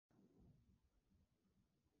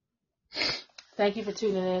Thank you for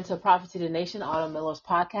tuning in to Prophet to the Nation, Autumn Miller's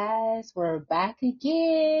podcast. We're back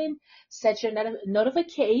again. Set your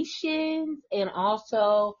notifications and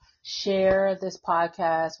also share this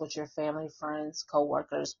podcast with your family, friends,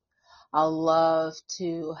 coworkers. I love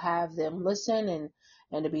to have them listen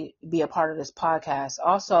and to be a part of this podcast.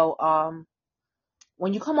 Also,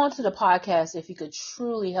 when you come onto the podcast, if you could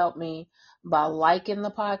truly help me by liking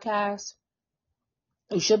the podcast,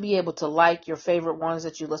 you should be able to like your favorite ones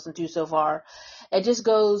that you listened to so far. It just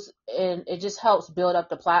goes and it just helps build up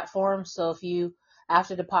the platform. So if you,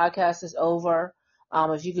 after the podcast is over,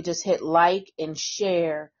 if you could just hit like and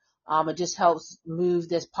share, it just helps move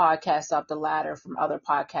this podcast up the ladder from other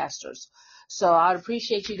podcasters. So I'd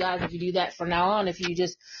appreciate you guys if you do that from now on. If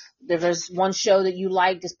there's one show that you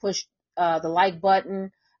like, just push the like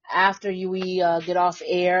button after we get off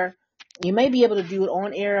air. You may be able to do it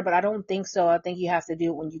on air, but I don't think so. I think you have to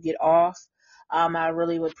do it when you get off. I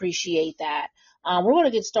really would appreciate that. We're going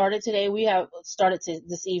to get started today. We have started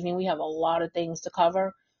this evening. We have a lot of things to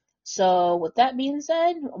cover. So with that being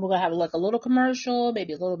said, we're going to have like a little commercial,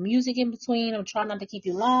 maybe a little music in between. I'm trying not to keep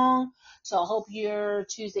you long. So I hope your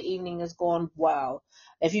Tuesday evening is going well.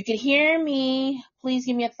 If you can hear me, please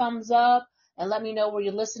give me a thumbs up and let me know where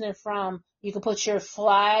you're listening from. You can put your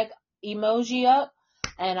flag emoji up.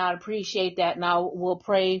 And I'd appreciate that. Now we'll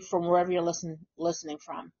pray from wherever you're listening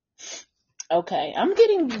from. Okay. I'm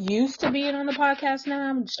getting used to being on the podcast now.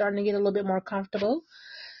 I'm starting to get a little bit more comfortable.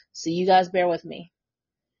 So you guys bear with me.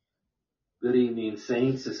 Good evening,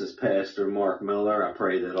 saints. This is Pastor Mark Miller. I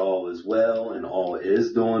pray that all is well and all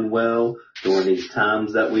is doing well during these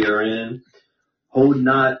times that we are in. Hold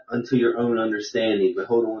not unto your own understanding, but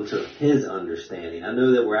hold on to his understanding. I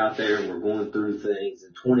know that we're out there and we're going through things,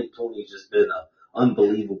 and 2020 has just been an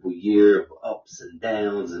unbelievable year of ups and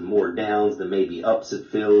downs, and more downs than maybe ups it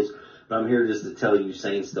feels. But I'm here just to tell you,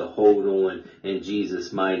 saints, to hold on in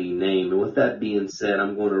Jesus' mighty name. And with that being said,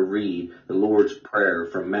 I'm going to read the Lord's Prayer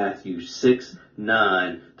from Matthew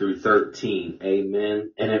 6:9-13.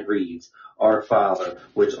 Amen. And it reads, Our Father,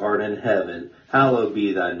 which art in heaven, hallowed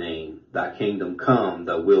be thy name. Thy kingdom come,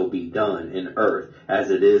 thy will be done in earth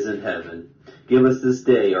as it is in heaven. Give us this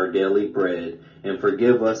day our daily bread, and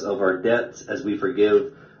forgive us of our debts as we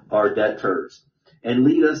forgive our debtors. And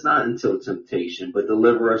lead us not into temptation, but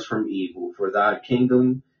deliver us from evil. For thy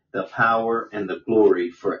kingdom, the power, and the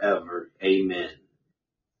glory forever. Amen.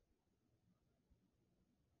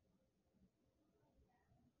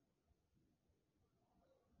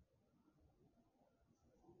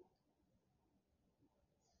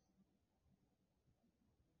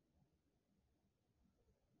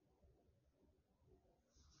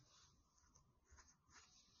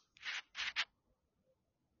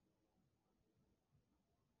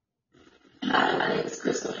 Hi, my name is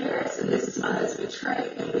Crystal Harris, and this is my husband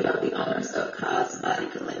Trey, and we are the owners of Cos Body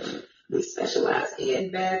Collection. We specialize in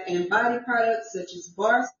bath and body products such as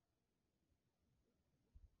bars.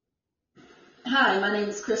 Hi, my name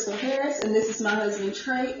is Crystal Harris, and this is my husband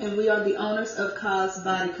Trey, and we are the owners of Cos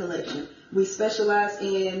Body Collection. We specialize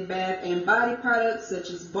in bath and body products such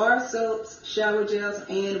as bar soaps, shower gels,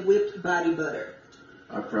 and whipped body butter.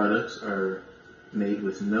 Our products are made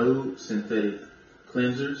with no synthetic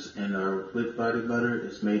cleansers, and our whipped body butter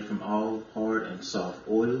is made from all hard and soft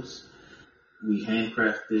oils. We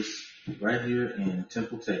handcraft this right here in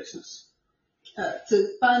Temple, Texas. To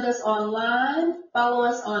find us online, follow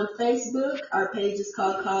us on Facebook. Our page is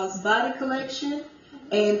called Cos Body Collection.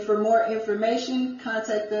 And for more information,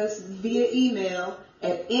 contact us via email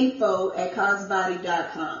at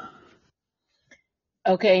info@cosbody.com.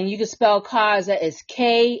 Okay, and you can spell cause, that is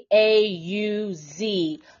K-A-U-Z,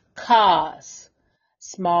 cause.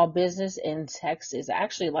 Small business in Texas. I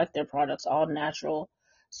actually like their products, all natural.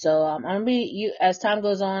 So I'm gonna be, as time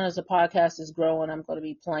goes on, as the podcast is growing, I'm gonna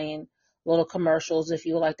be playing little commercials. If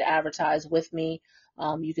you would like to advertise with me,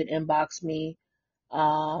 you can inbox me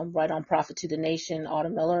right on Prophet to the Nation,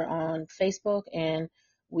 Autumn Miller on Facebook, and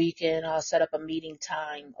we can set up a meeting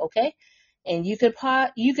time. Okay, and you can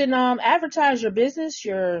advertise your business,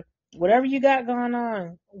 your whatever you got going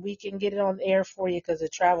on, we can get it on the air for you because it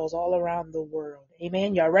travels all around the world.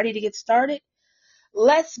 Amen. Y'all ready to get started?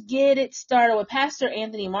 Let's get it started with Pastor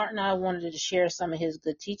Anthony Martin. I wanted to share some of his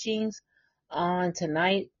good teachings on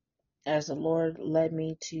tonight as the Lord led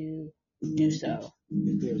me to do so.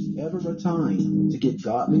 If there's ever a time to get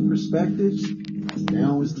godly perspectives,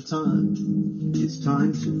 now is the time. It's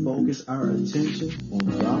time to focus our attention on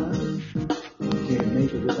God. We can't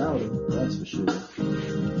make it without Him, that's for sure.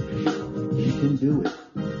 You can do it.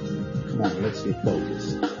 Come on, let's get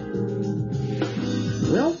focused.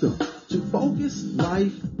 Welcome to Focus. Focus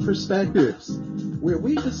Life Perspectives, where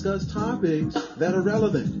we discuss topics that are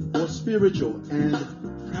relevant for spiritual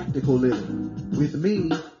and practical living. With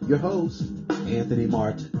me, your host, Anthony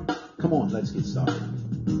Martin. Come on, let's get started.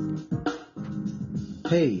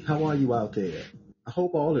 Hey, how are you out there? I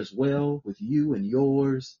hope all is well with you and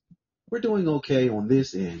yours. We're doing okay on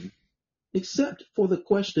this end, except for the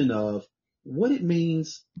question of what it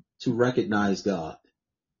means to recognize God.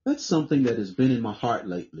 That's something that has been in my heart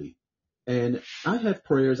lately. And I have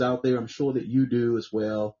prayers out there. I'm sure that you do as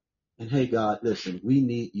well. And hey, God, listen, we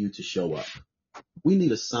need you to show up. We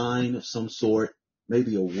need a sign of some sort,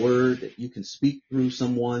 maybe a word that you can speak through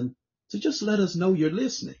someone to just let us know you're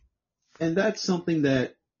listening. And that's something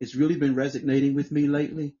that has really been resonating with me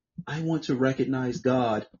lately. I want to recognize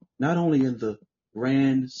God, not only in the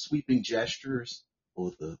grand sweeping gestures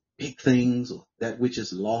or the big things or that which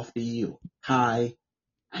is lofty or high.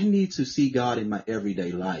 I need to see God in my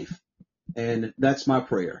everyday life. And that's my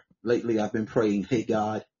prayer. Lately, I've been praying, hey,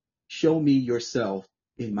 God, show me yourself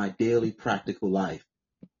in my daily practical life.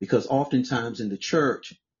 Because oftentimes in the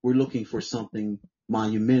church, we're looking for something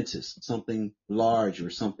monumentous, something large, or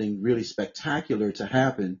something really spectacular to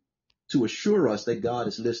happen to assure us that God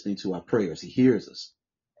is listening to our prayers. He hears us.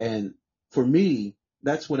 And for me,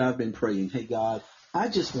 that's what I've been praying. Hey, God, I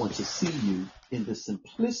just want to see you in the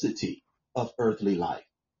simplicity of earthly life,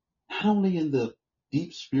 not only in the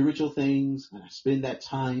deep spiritual things, when I spend that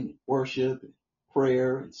time in worship and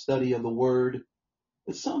prayer and study of the word,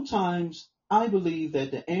 but sometimes I believe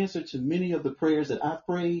that the answer to many of the prayers that I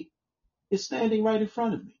prayed is standing right in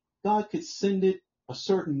front of me. God could send it a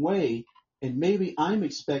certain way, and maybe I'm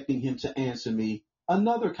expecting him to answer me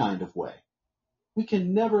another kind of way. We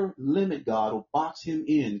can never limit God or box him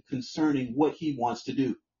in concerning what he wants to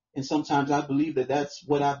do. And sometimes I believe that that's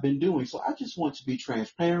what I've been doing. So I just want to be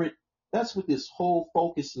transparent. That's what this whole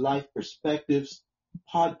Focus Life Perspectives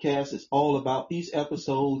podcast is all about. These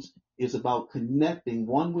episodes is about connecting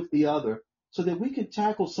one with the other so that we can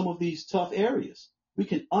tackle some of these tough areas. We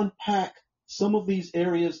can unpack some of these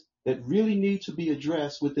areas that really need to be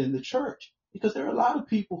addressed within the church, because there are a lot of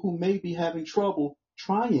people who may be having trouble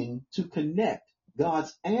trying to connect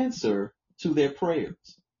God's answer to their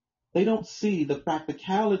prayers. They don't see the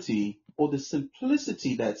practicality or the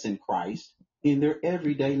simplicity that's in Christ in their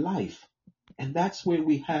everyday life. And that's where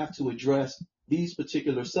we have to address these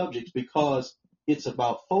particular subjects, because it's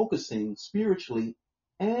about focusing spiritually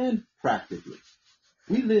and practically.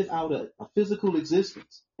 We live out a physical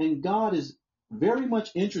existence, and God is very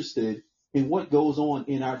much interested in what goes on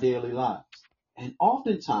in our daily lives. And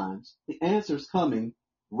oftentimes, the answer is coming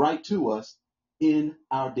right to us in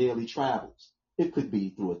our daily travels. It could be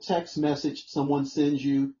through a text message someone sends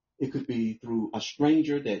you. It could be through a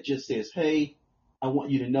stranger that just says, hey, I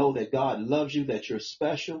want you to know that God loves you, that you're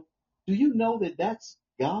special. Do you know that that's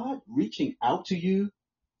God reaching out to you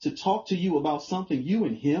to talk to you about something you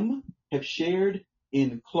and him have shared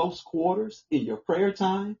in close quarters, in your prayer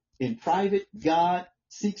time, in private? God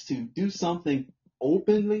seeks to do something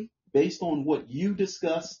openly based on what you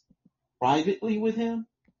discuss privately with him.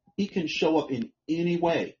 He can show up in any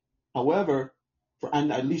way. However,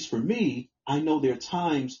 and at least for me, I know there are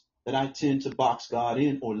times that I tend to box God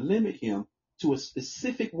in or limit him to a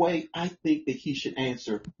specific way I think that he should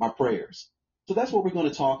answer my prayers. So that's what we're going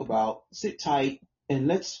to talk about. Sit tight and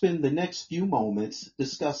let's spend the next few moments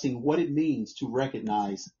discussing what it means to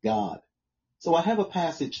recognize God. So I have a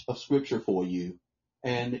passage of scripture for you,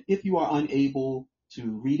 and if you are unable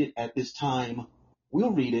to read it at this time,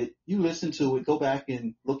 we'll read it. You listen to it, go back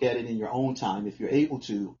and look at it in your own time. If you're able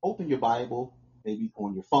to, open your Bible, maybe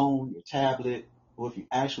on your phone, your tablet, or if you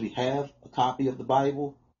actually have a copy of the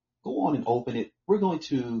Bible, go on and open it. We're going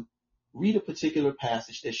to read a particular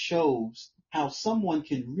passage that shows how someone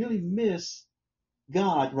can really miss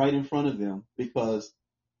God right in front of them because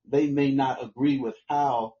they may not agree with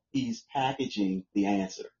how he's packaging the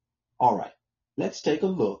answer. All right, let's take a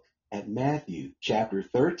look at Matthew chapter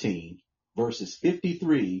 13, verses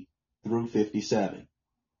 53 through 57.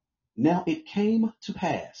 Now it came to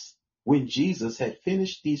pass, when Jesus had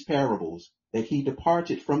finished these parables, that he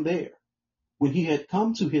departed from there. When he had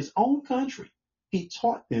come to his own country, he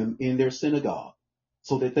taught them in their synagogue,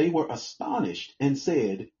 so that they were astonished and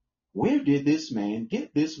said, where did this man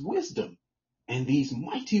get this wisdom and these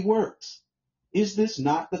mighty works? Is this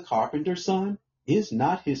not the carpenter's son? Is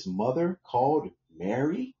not his mother called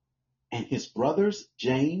Mary? And his brothers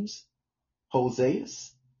James,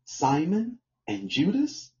 Hoseas, Simon, and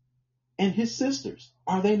Judas? And his sisters,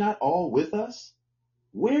 are they not all with us?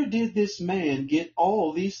 Where did this man get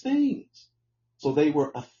all these things? So they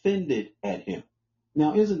were offended at him.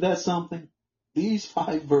 Now, isn't that something? These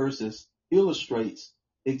 5 verses illustrates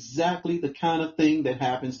exactly the kind of thing that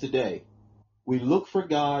happens today. We look for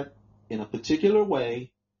God in a particular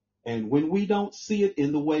way, and when we don't see it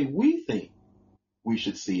in the way we think we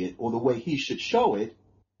should see it or the way he should show it,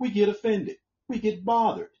 we get offended. We get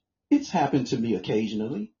bothered. It's happened to me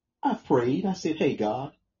occasionally. I've prayed. I said, hey,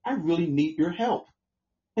 God, I really need your help.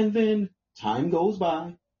 And then time goes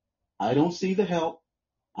by. I don't see the help.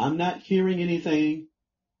 I'm not hearing anything.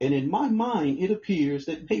 And in my mind, it appears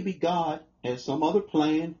that maybe God has some other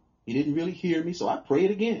plan. He didn't really hear me. So I pray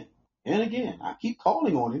it again and again. I keep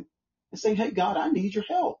calling on him and saying, hey, God, I need your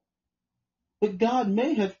help. But God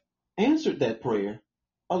may have answered that prayer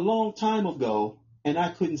a long time ago, and I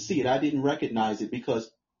couldn't see it. I didn't recognize it because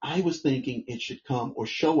I was thinking it should come or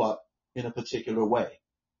show up in a particular way.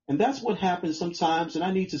 And that's what happens sometimes, and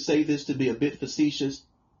I need to say this to be a bit facetious.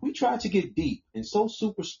 We try to get deep and so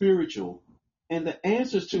super spiritual, and the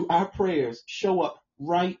answers to our prayers show up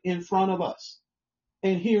right in front of us.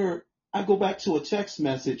 And here I go back to a text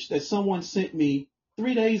message that someone sent me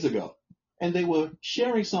 3 days ago, and they were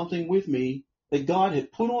sharing something with me that God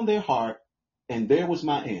had put on their heart, and there was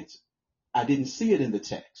my answer. I didn't see it in the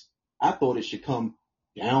text. I thought it should come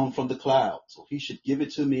down from the clouds, or he should give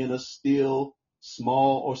it to me in a still,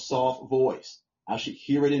 small, or soft voice. I should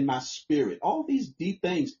hear it in my spirit. All these deep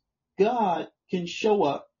things. God can show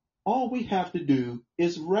up. All we have to do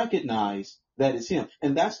is recognize that it's him.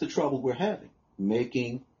 And that's the trouble we're having,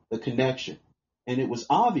 making the connection. And it was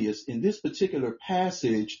obvious in this particular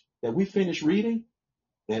passage that we finished reading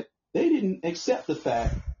that they didn't accept the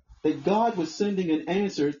fact that God was sending an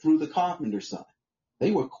answer through the carpenter's son.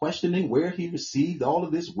 They were questioning where he received all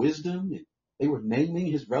of this wisdom, and they were naming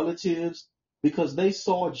his relatives because they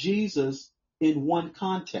saw Jesus in one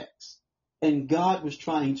context, and God was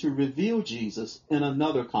trying to reveal Jesus in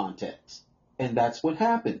another context. And that's what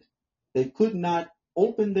happened. They could not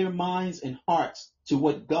open their minds and hearts to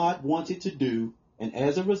what God wanted to do, and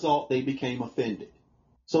as a result, they became offended.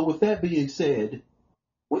 So with that being said,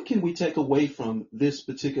 what can we take away from this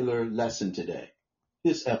particular lesson today,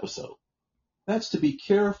 this episode? That's to be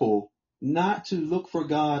careful not to look for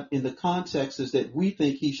God in the contexts that we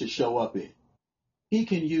think he should show up in. He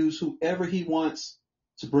can use whoever he wants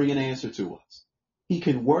to bring an answer to us. He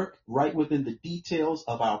can work right within the details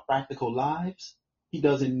of our practical lives. He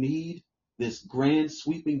doesn't need this grand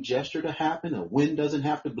sweeping gesture to happen. A wind doesn't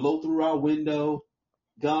have to blow through our window.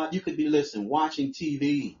 God, you could be listening, watching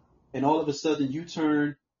TV, and all of a sudden you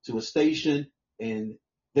turn to a station and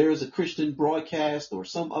there's a Christian broadcast or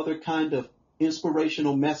some other kind of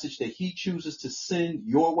inspirational message that he chooses to send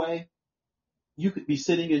your way. You could be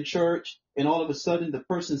sitting in church and all of a sudden the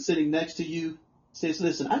person sitting next to you says,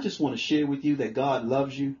 listen, I just want to share with you that God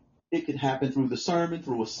loves you. It can happen through the sermon,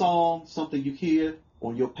 through a song, something you hear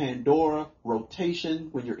on your Pandora rotation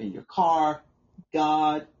when you're in your car.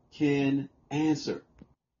 God can answer.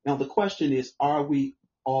 Now the question is, are we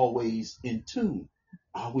always in tune?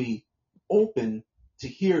 Are we open to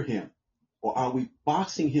hear him? Or are we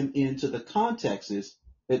boxing him into the contexts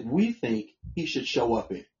that we think he should show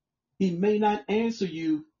up in? He may not answer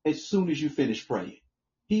you as soon as you finish praying.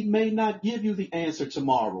 He may not give you the answer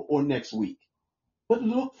tomorrow or next week. But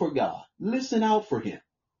look for God. Listen out for him.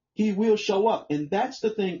 He will show up. And that's the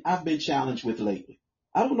thing I've been challenged with lately.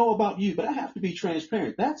 I don't know about you, but I have to be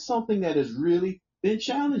transparent. That's something that has really been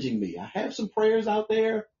challenging me. I have some prayers out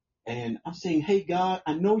there and I'm saying, hey, God,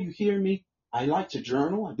 I know you hear me. I like to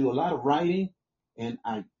journal. I do a lot of writing and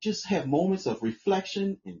I just have moments of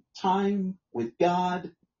reflection and time with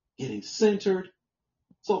God, getting centered.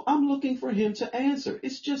 So I'm looking for him to answer.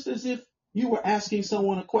 It's just as if you were asking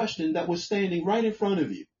someone a question that was standing right in front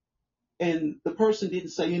of you and the person didn't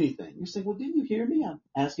say anything. You say, well, didn't you hear me? I'm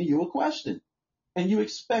asking you a question and you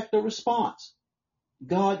expect a response.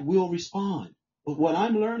 God will respond. But what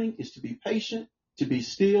I'm learning is to be patient, to be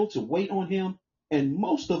still, to wait on him, and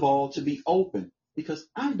most of all, to be open, because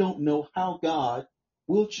I don't know how God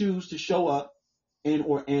will choose to show up and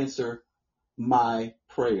or answer my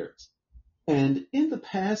prayers. And in the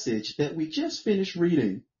passage that we just finished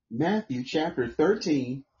reading, Matthew chapter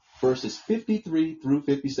 13, verses 53 through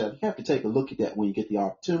 57, you have to take a look at that when you get the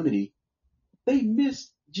opportunity. They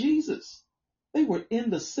missed Jesus. They were in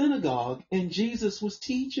the synagogue and Jesus was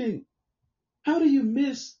teaching. How do you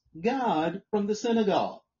miss God from the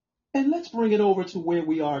synagogue? And let's bring it over to where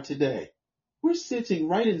we are today. We're sitting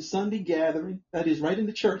right in Sunday gathering, that is right in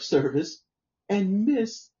the church service, and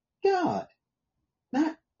miss God.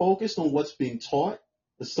 Not focused on what's being taught,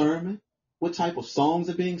 the sermon, what type of songs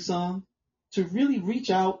are being sung, to really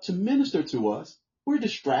reach out to minister to us. We're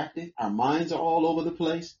distracted. Our minds are all over the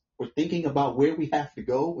place. We're thinking about where we have to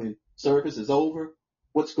go when service is over.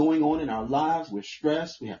 what's going on in our lives. We're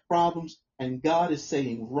stressed, we have problems, and God is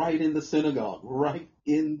saying right in the synagogue, right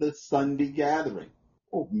in the Sunday gathering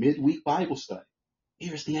or midweek Bible study,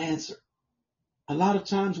 here's the answer. A lot of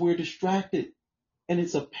times we're distracted, and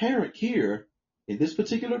it's apparent here in this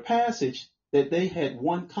particular passage that they had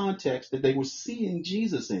one context that they were seeing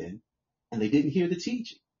Jesus in, and they didn't hear the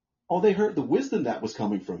teaching. Or they heard the wisdom that was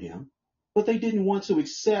coming from him, but they didn't want to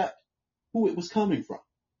accept who it was coming from.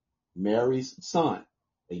 Mary's son.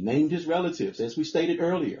 They named his relatives, as we stated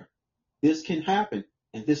earlier. This can happen,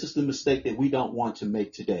 and this is the mistake that we don't want to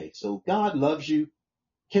make today. So God loves you,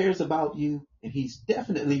 cares about you, and he's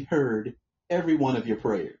definitely heard every one of your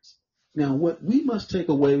prayers. Now, what we must take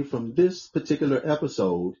away from this particular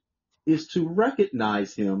episode is to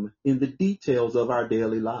recognize him in the details of our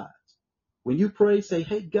daily lives. When you pray, say,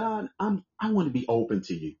 hey, God, I want to be open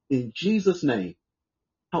to you in Jesus' name.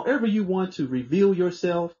 However you want to reveal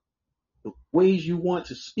yourself, the ways you want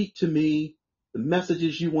to speak to me, the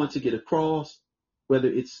messages you want to get across, whether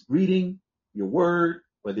it's reading your word,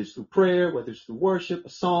 whether it's through prayer, whether it's through worship, a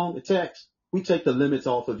song, a text, we take the limits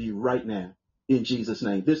off of you right now in Jesus'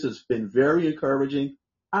 name. This has been very encouraging.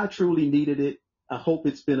 I truly needed it. I hope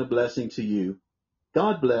it's been a blessing to you.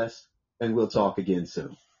 God bless, and we'll talk again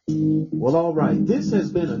soon. Well, all right. This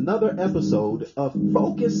has been another episode of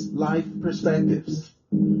Focus Life Perspectives.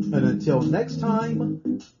 And until next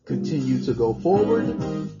time, continue to go forward.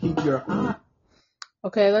 Keep your eye.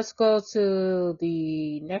 Okay, let's go to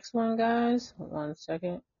the next one, guys. 1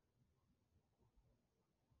 second.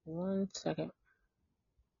 1 second.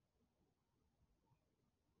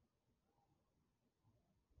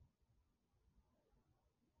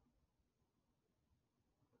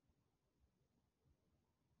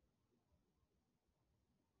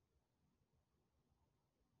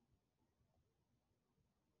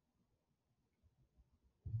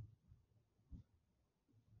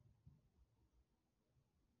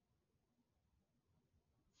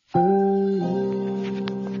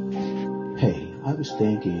 Hey, I was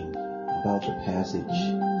thinking about the passage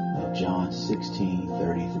of John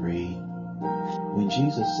 16:33 when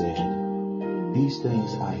Jesus said, "These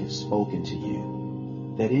things I have spoken to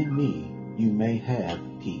you, that in me you may have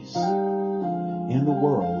peace. In the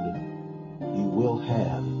world you will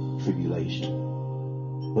have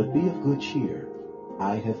tribulation, but be of good cheer.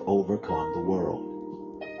 I have overcome the world."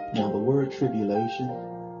 Now the word tribulation,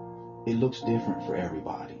 it looks different for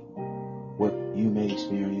everybody. What you may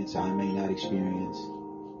experience, I may not experience.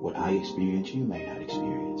 What I experience, you may not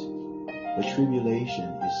experience. But tribulation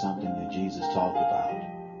is something that Jesus talked about.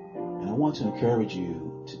 And I want to encourage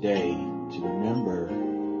you today to remember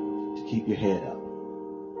to keep your head up.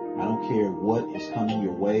 I don't care what is coming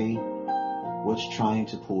your way, what's trying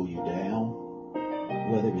to pull you down,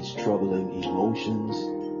 whether it's troubling emotions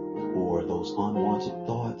or those unwanted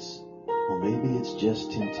thoughts, or maybe it's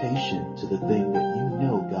just temptation to the thing that you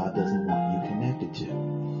know God doesn't want you connected to.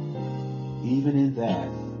 Even in that,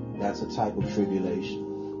 that's a type of tribulation.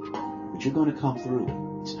 But you're going to come through it.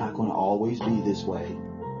 It's not going to always be this way.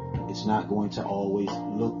 It's not going to always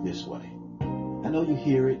look this way. I know you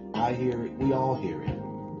hear it. I hear it. We all hear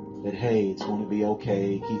it. That, hey, it's going to be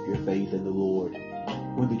okay. Keep your faith in the Lord.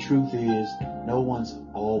 When the truth is, no one's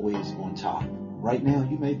always on top. Right now,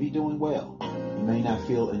 you may be doing well. You may not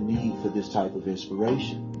feel a need for this type of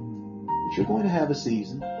inspiration, but you're going to have a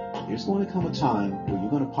season. There's going to come a time where you're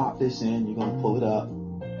going to pop this in, you're going to pull it up,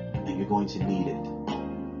 and you're going to need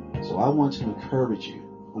it. So I want to encourage you,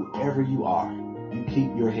 whoever you are, you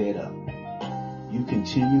keep your head up. You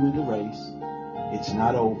continue in the race. It's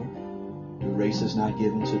not over. The race is not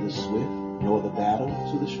given to the swift, nor the battle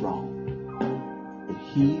to the strong. But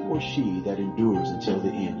he or she that endures until the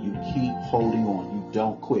end, you keep holding on. You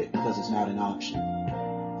don't quit, because it's not an option.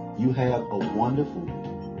 You have a wonderful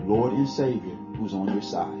Lord and Savior who's on your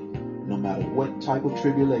side. No matter what type of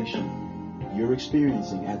tribulation you're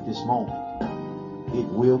experiencing at this moment, it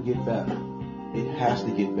will get better. It has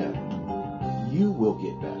to get better. You will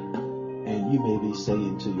get better. And you may be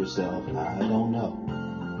saying to yourself, I don't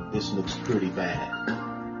know. This looks pretty bad.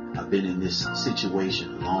 I've been in this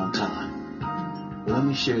situation a long time. But let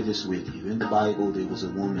me share this with you. In the Bible, there was a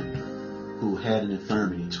woman who had an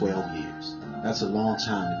infirmity 12 years. That's a long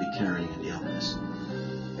time to be carrying an illness.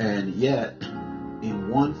 And yet, in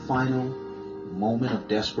one final moment of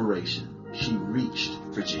desperation, she reached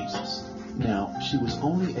for Jesus. Now, she was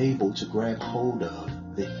only able to grab hold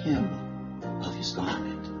of the hem of his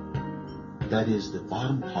garment. That is the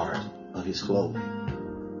bottom part of his clothing.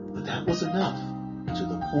 But that was enough, to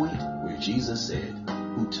the point where Jesus said,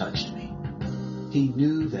 "Who touched me?" He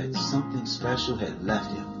knew that something special had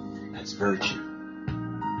left him. That's virtue.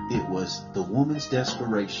 It was the woman's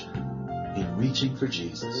desperation in reaching for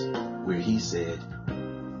Jesus where he said,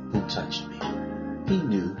 "Who touched me?" He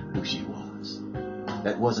knew who she was.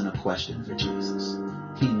 That wasn't a question for Jesus.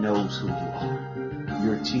 He knows who you are.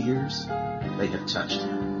 Your tears, they have touched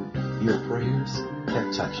him. Your prayers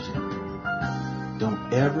have touched him.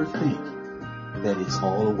 Don't ever think that it's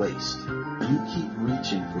all a waste. You keep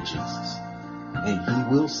reaching for Jesus, and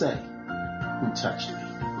he will say, "Who touched me?"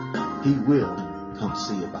 He will come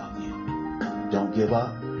see about you. Don't give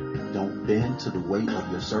up. Don't bend to the weight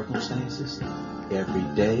of your circumstances. Every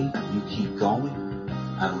day you keep going.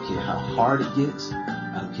 I don't care how hard it gets.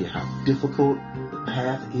 I don't care how difficult the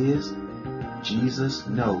path is. Jesus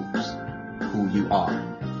knows who you are.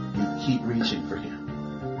 You keep reaching for him.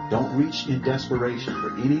 Don't reach in desperation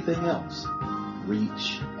for anything else.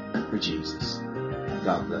 Reach for Jesus.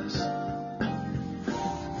 God bless.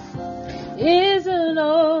 Is an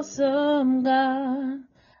awesome God.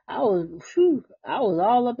 I was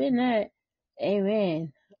all up in that.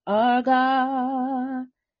 Amen. Our God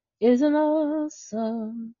is an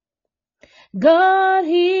awesome God.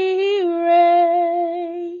 He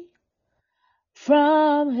reigns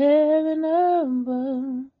from heaven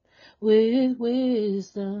above with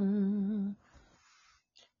wisdom,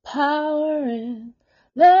 power, and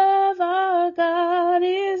love. Our God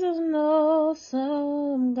is an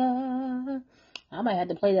awesome God. I might have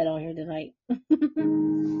to play that on here tonight.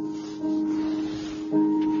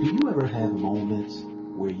 Do you ever have moments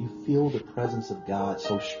where you feel the presence of God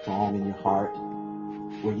so strong in your heart,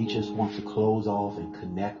 where you just want to close off and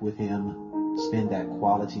connect with him, spend that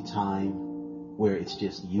quality time where it's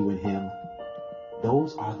just you and him?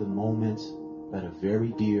 Those are the moments that are very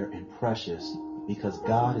dear and precious because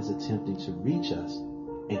God is attempting to reach us,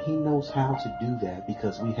 and he knows how to do that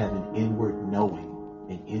because we have an inward knowing,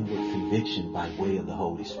 an inward conviction by way of the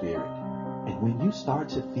Holy Spirit. And when you start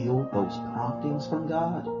to feel those promptings from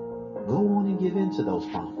God, go on and give in to those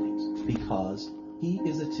promptings because he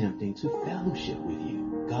is attempting to fellowship with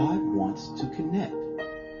you. God wants to connect.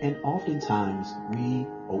 And oftentimes we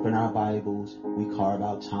open our Bibles, we carve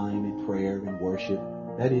out time in prayer and worship.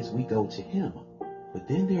 That is, we go to him. But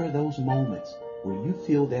then there are those moments where you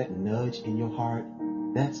feel that nudge in your heart.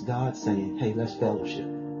 That's God saying, "Hey, let's fellowship."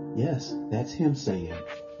 Yes, that's him saying,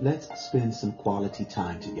 "Let's spend some quality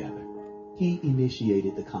time together." He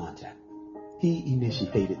initiated the contact. He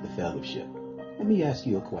initiated the fellowship. Let me ask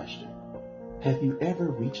you a question. Have you ever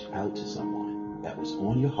reached out to someone that was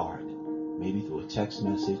on your heart, maybe through a text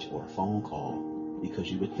message or a phone call, because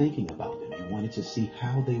you were thinking about them? You wanted to see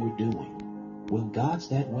how they were doing. Well, God's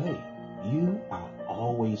that way. You are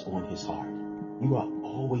always on his heart. You are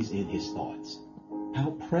always in his thoughts.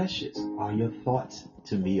 How precious are your thoughts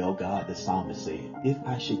to me, O God, the psalmist said. If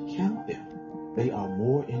I should count them, they are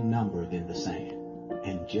more in number than the sand.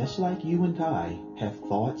 And just like you and I have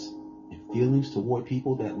thoughts and feelings toward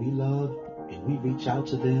people that we love, and we reach out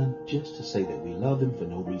to them just to say that we love them for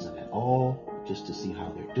no reason at all, just to see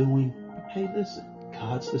how they're doing. Hey, listen,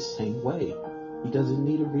 God's the same way. He doesn't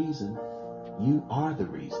need a reason. You are the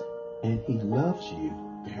reason. And he loves you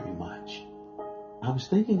very much. I was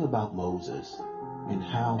thinking about Moses and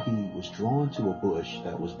how he was drawn to a bush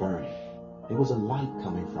that was burning. There was a light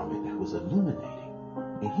coming from it that was illuminating.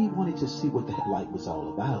 And he wanted to see what that light was all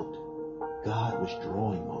about. God was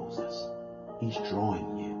drawing Moses. He's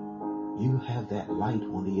drawing you. You have that light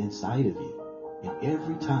on the inside of you. And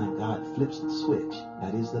every time God flips the switch,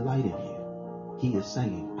 that is the light in you, he is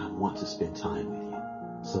saying, "I want to spend time with you."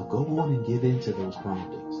 So go on and give in to those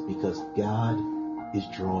promptings because God is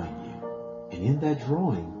drawing you. And in that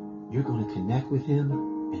drawing, you're going to connect with him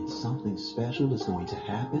and something special is going to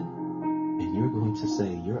happen. And you're going to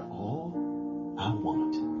say, "You're all I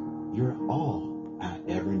want. You're all I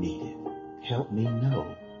ever needed. Help me know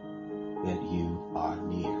that you are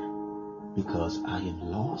near because I am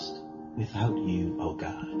lost without you, oh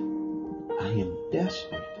God. I am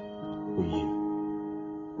desperate for you."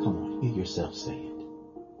 Come on, hear yourself say it.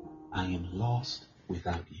 I am lost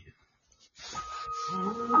without you.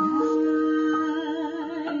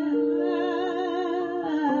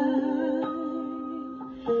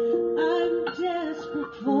 I'm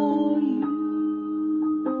desperate for you.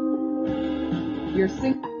 You're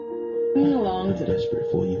singing along to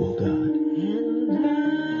Desperate for you, oh God.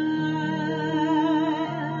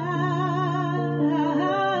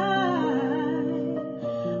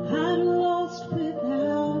 I'm lost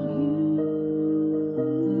without you.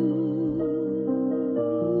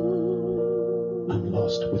 I'm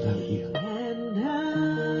lost without you. And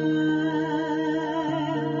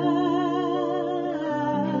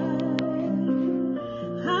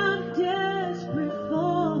I'm desperate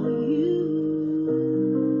for you.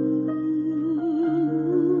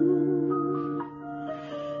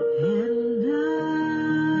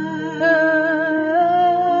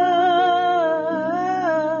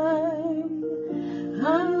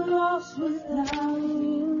 I'm lost without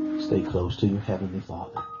you. Stay close to your Heavenly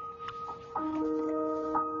Father.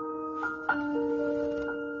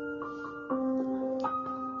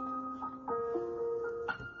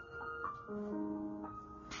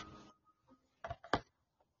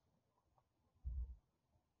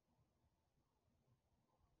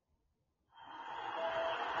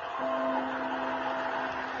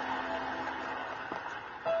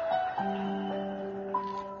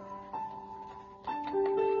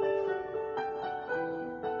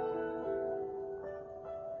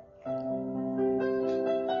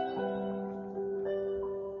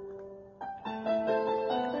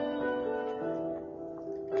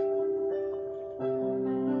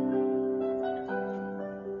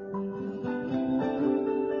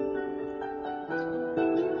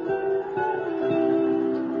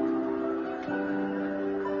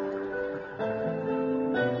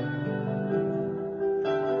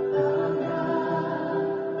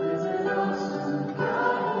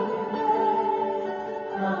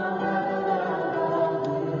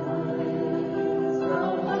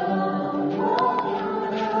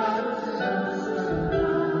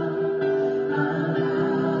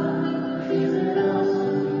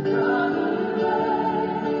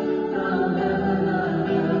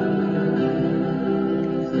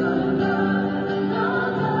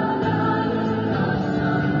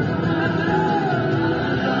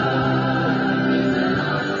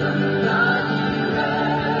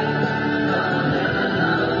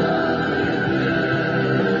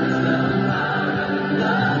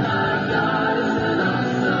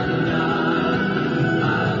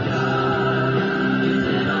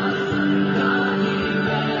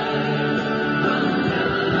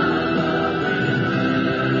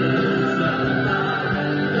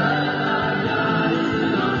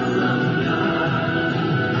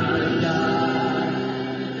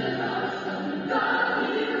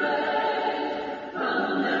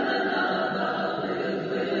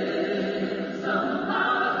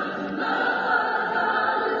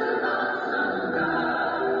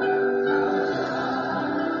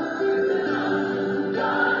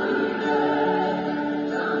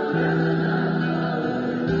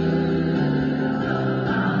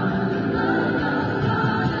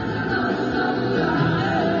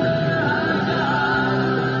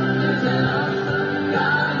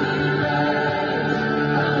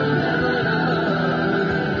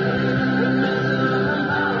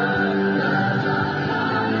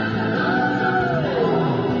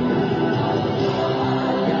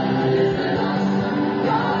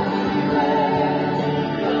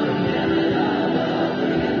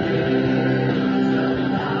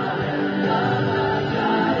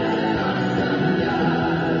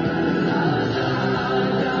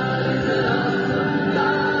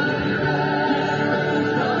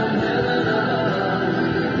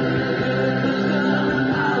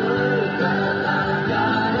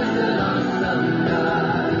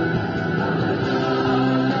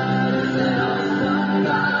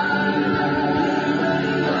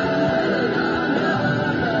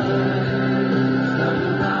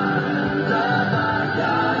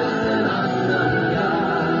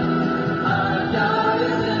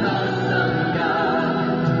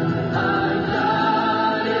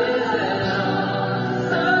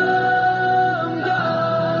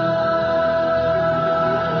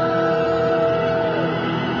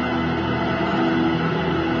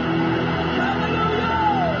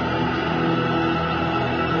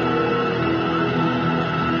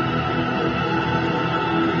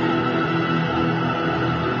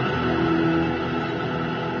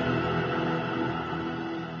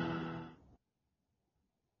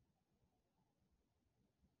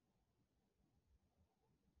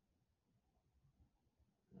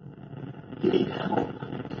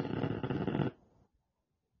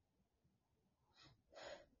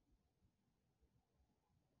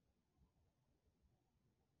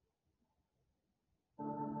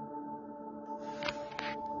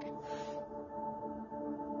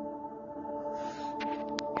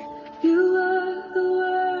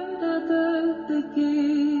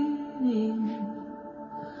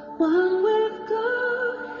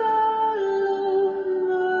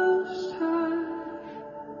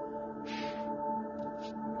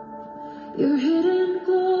 Your hidden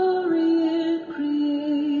glory in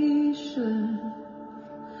creation,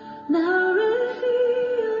 now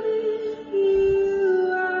revealed in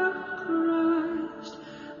you, our Christ.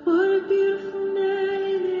 What a beautiful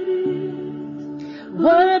name it is.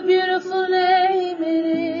 What a beautiful name it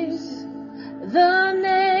is. The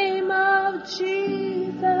name of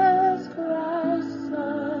Jesus.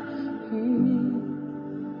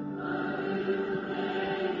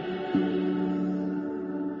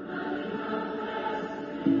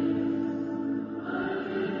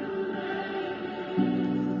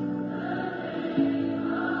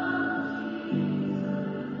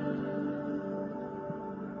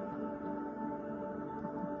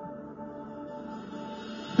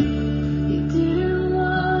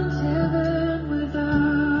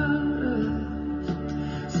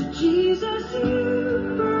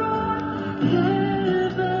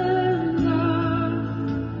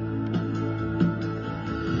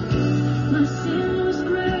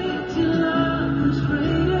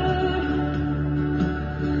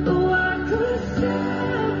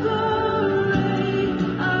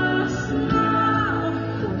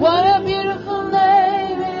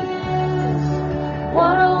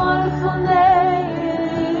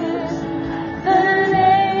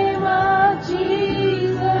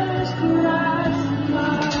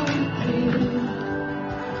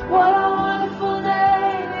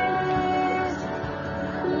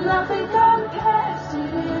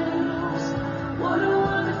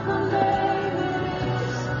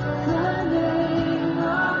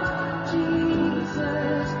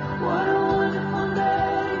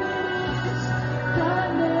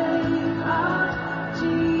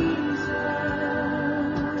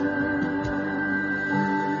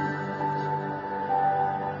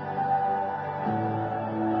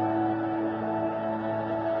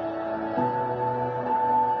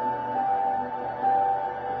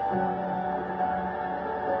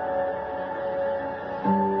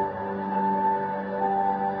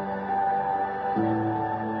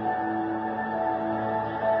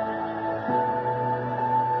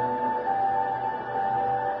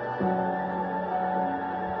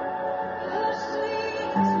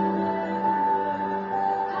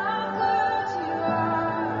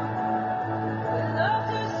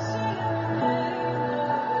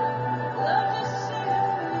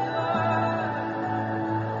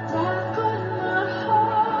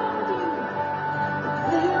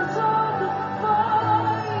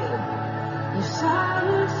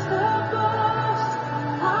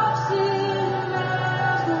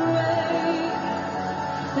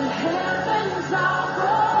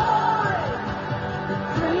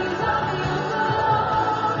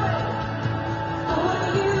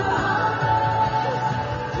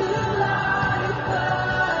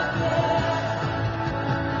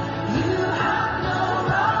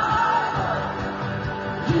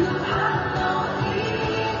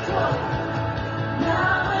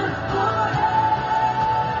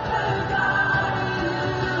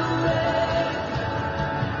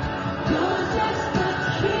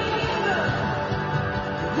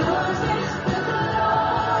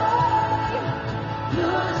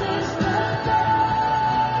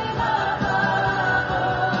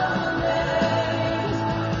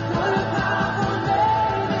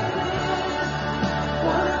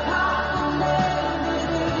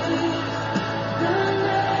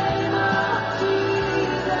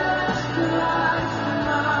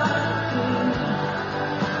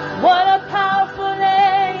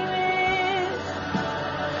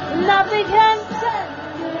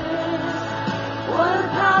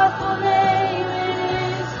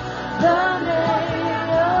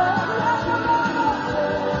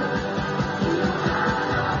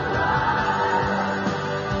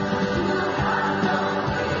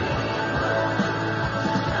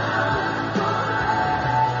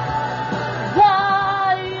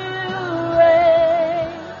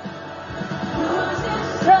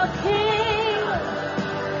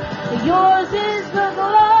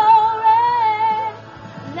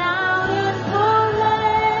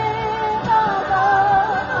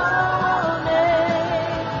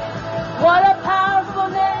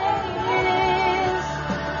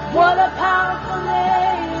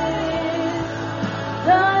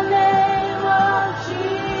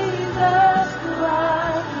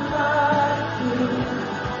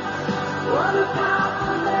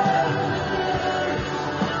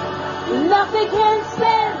 Nothing can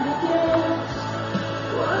stand against.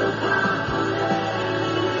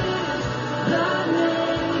 The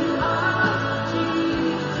name of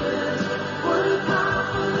Jesus. What a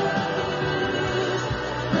powerful name.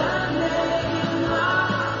 The name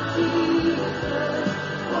of Jesus.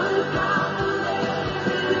 What a powerful name.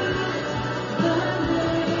 The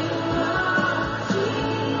name of Jesus.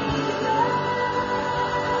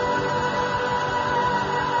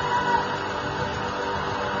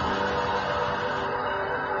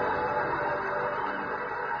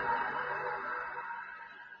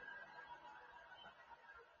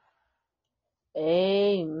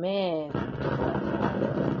 Amen.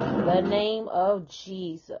 The name of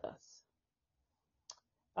Jesus.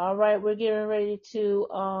 All right, we're getting ready to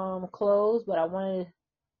close, but I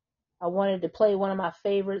wanted to play one of my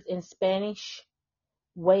favorites in Spanish,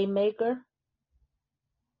 Waymaker.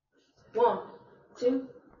 1, 2,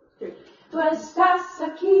 3. Tú estás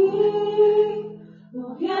aquí,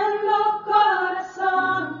 moviendo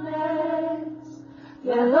corazones.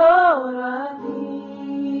 Te adoro a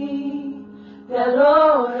ti, te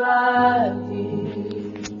adoro a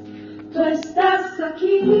ti. Tú estás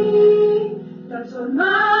aquí,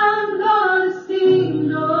 transformando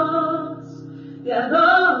destinos. Te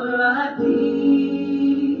adoro a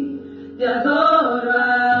ti, te adoro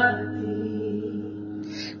a ti.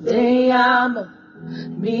 Te amo,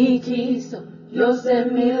 mi Cristo, Dios de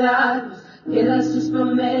milagros, fiel a sus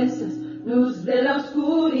promesas, luz de la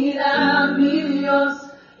oscuridad, mi Dios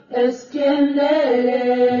es quien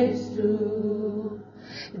eres tú.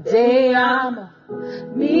 Te amo,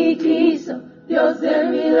 mi Cristo, Dios de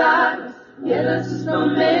milagros, fiel a sus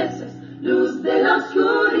promesas, luz de la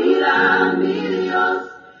oscuridad, mi Dios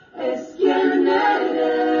es quien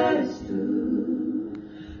eres tú.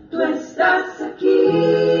 Tú estás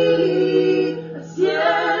aquí,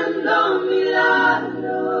 haciendo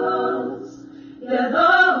milagros. Te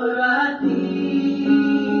adoro a ti,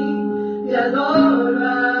 te adoro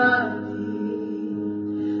a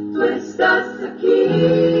ti. Tú estás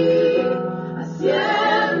aquí,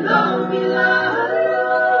 haciendo milagros.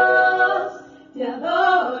 Te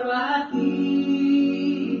adoro a ti,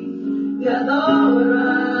 te adoro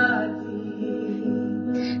a ti.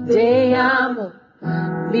 Te amo,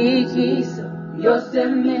 mi Cristo, Dios de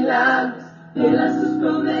milagros, fiel a sus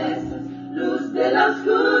promesas, luz de la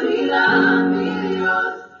oscuridad, mi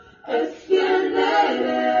Dios es quien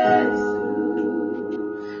eres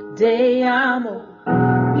tú. Te amo,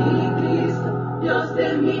 mi Cristo, Dios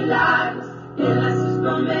de milagros, fiel a sus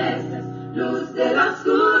promesas, luz de la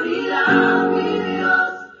oscuridad, mi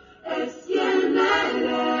Dios es quien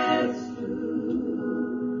eres tú.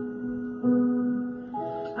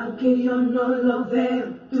 Aunque yo no lo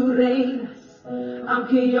veo, tú reinas.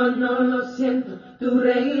 Aunque yo no lo siento, tú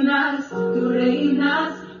reinas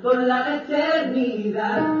por la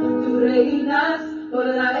eternidad. Tú reinas por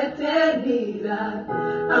la eternidad.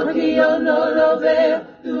 Aunque yo no lo veo,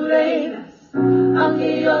 tú reinas.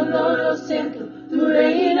 Aunque yo no lo siento, tú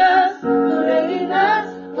reinas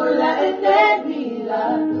por la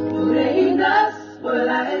eternidad. Tú reinas por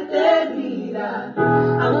la eternidad.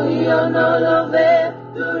 Aunque yo no lo veo,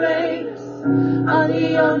 tú reinas.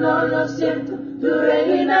 Aunque yo no lo siento, tú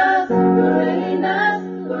reinas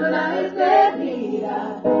por la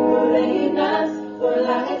eternidad. Tú reinas por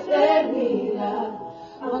la eternidad.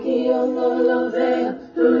 Aunque yo no lo veo,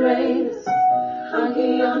 tú reinas.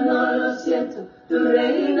 Aunque yo no lo siento, tú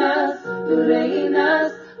reinas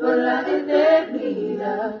por la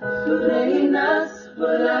eternidad. Tú reinas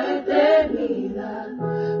por la eternidad.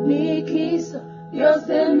 Mi Cristo, Dios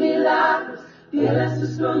de milagros, fiel a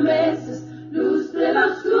sus promesas, luz de la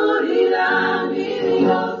oscuridad, mi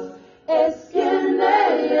Dios es quien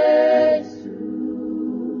eres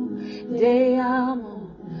tú. Te amo,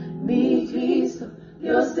 mi Cristo,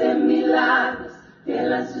 Dios de milagros,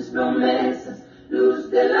 fiel a sus promesas, luz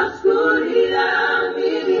de la oscuridad,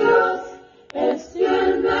 mi Dios es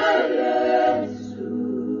quien eres tú.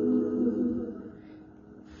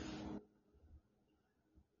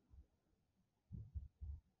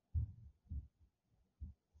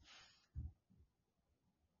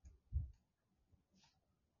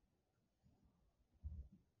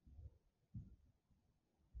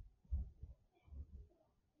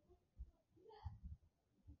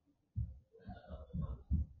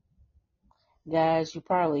 Guys, you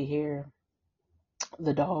probably hear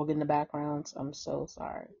the dog in the background. I'm so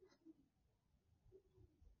sorry.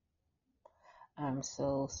 I'm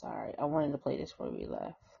so sorry. I wanted to play this before we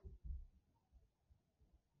left.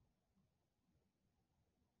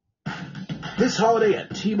 This holiday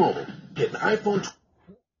at T-Mobile, get an iPhone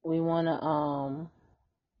we want to,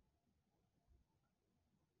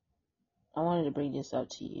 I wanted to bring this up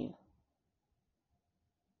to you.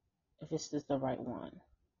 If this is the right one.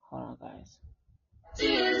 Hold on, guys.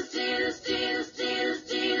 Jesus, Jesus, Jesus, Jesus,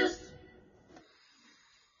 Jesus.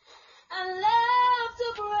 I love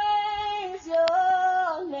to praise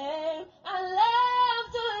your name. I love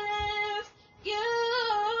to lift you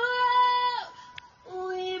up.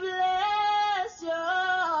 We bless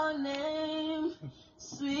your name.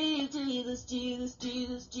 Sweet Jesus, Jesus,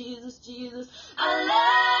 Jesus, Jesus, Jesus. I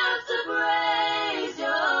love to praise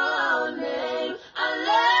your name. I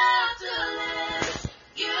love to lift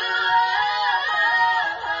you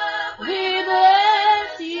up. We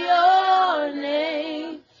bless your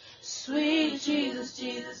name. Sweet Jesus,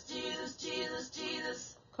 Jesus, Jesus, Jesus,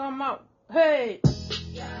 Jesus. Come on. Hey.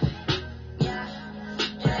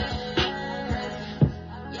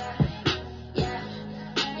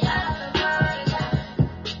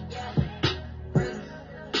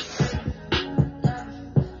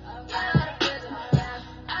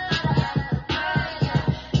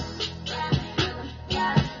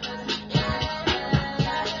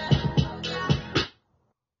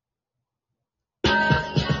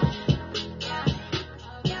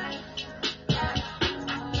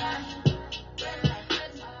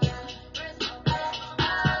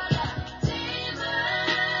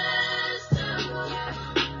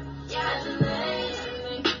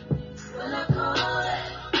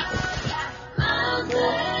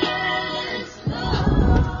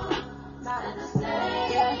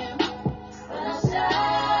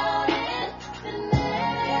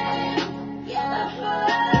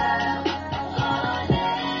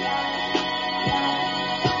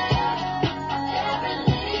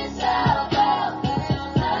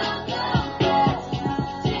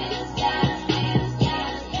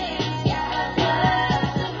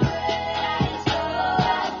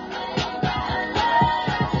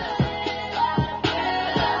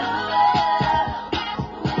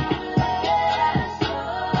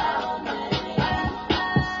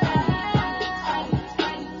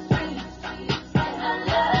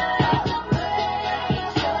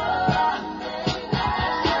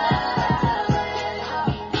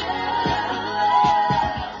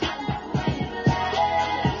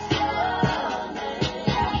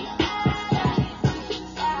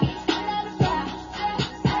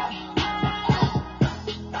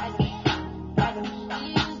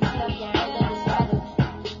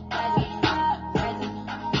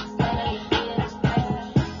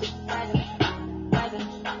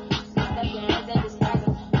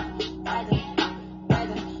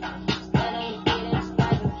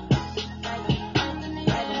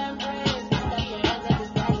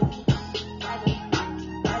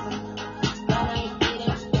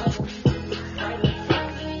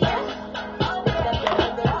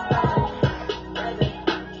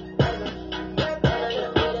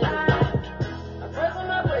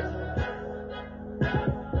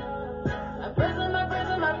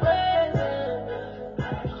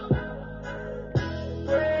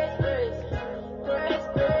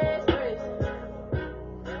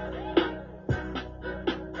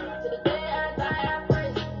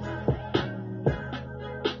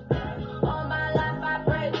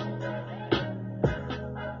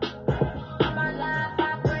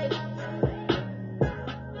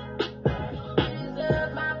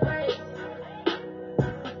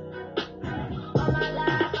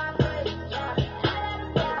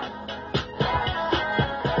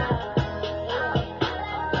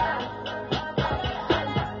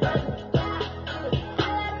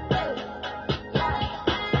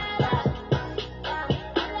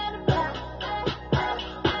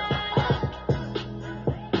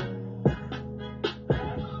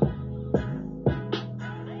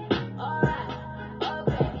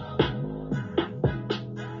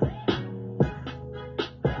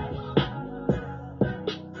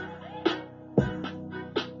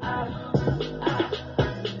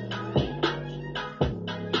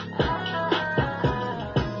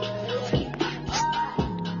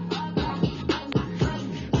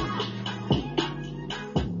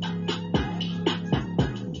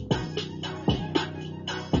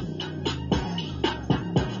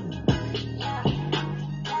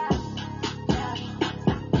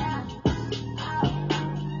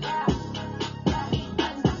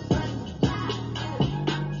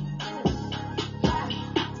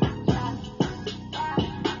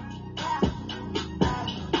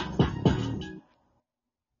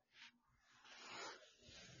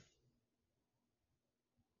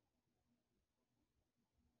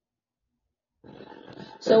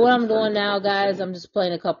 So what I'm doing now, guys, I'm just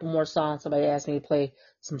playing a couple more songs. Somebody asked me to play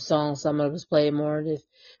some songs, so I'm gonna just play more. If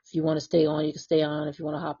you want to stay on, you can stay on. If you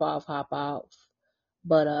want to hop off, hop off.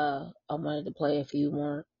 But I wanted to play a few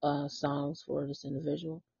more songs for this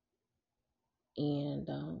individual, and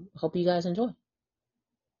hope you guys enjoy.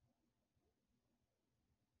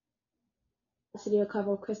 Video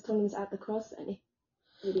cover of Chris Tomlin's At the Cross. And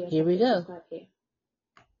Here we go. Here.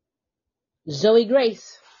 Zoe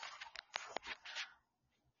Grace.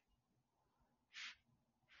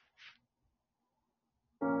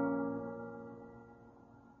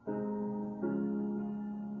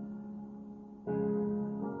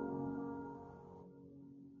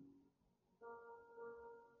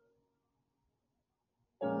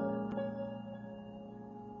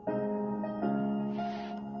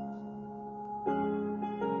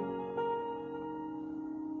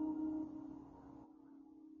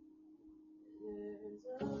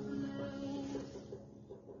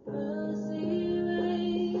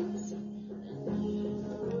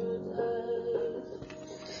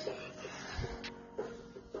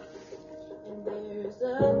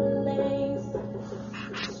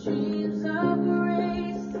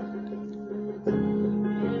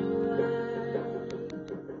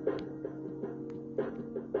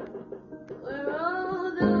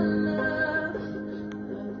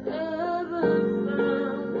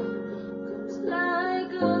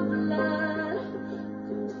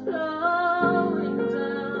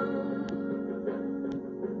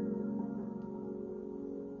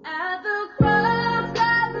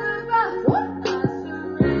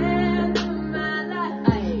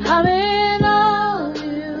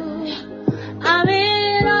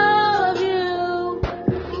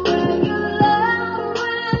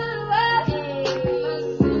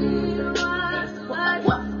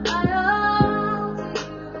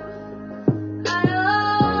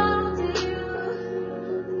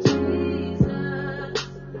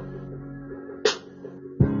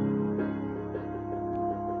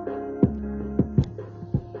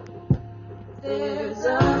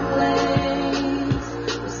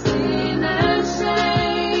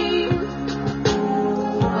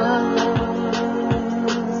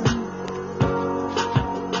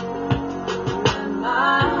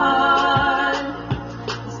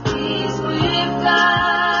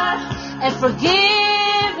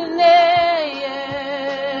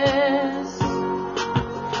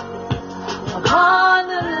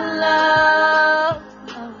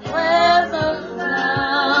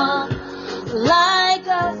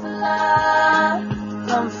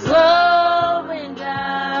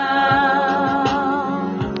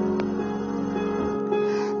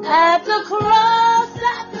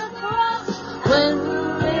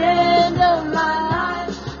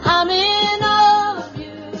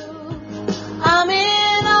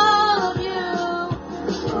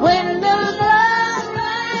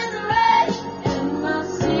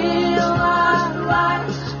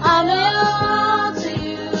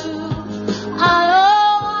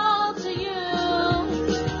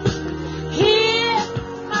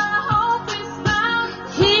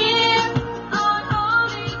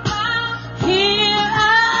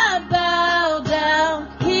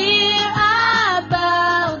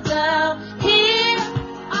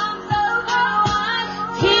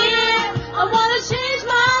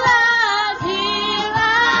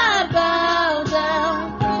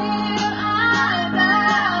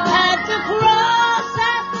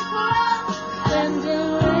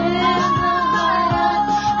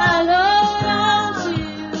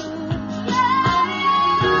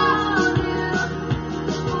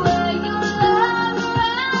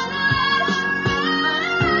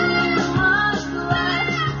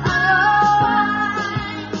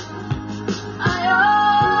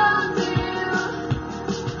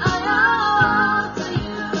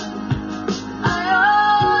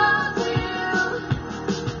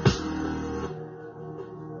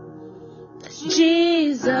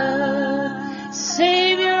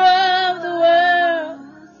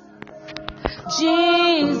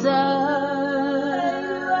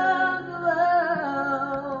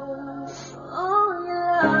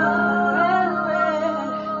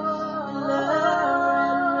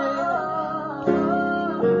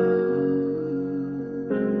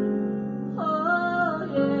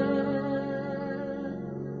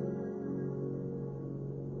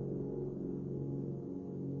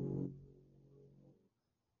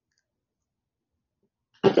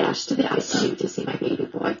 To the ICU to see my baby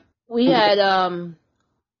boy. We had I'm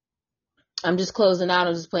just closing out.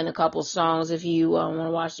 I'm just playing a couple songs. If you want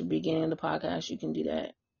to watch the beginning of the podcast, you can do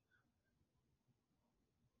that.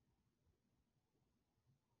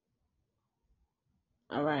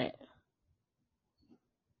 All right.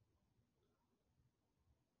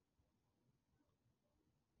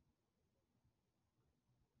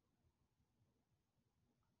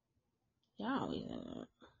 Y'all always in it.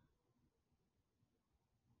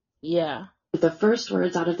 Yeah. The first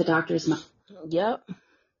words out of the doctor's mouth. Yep.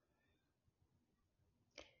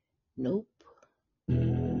 Nope.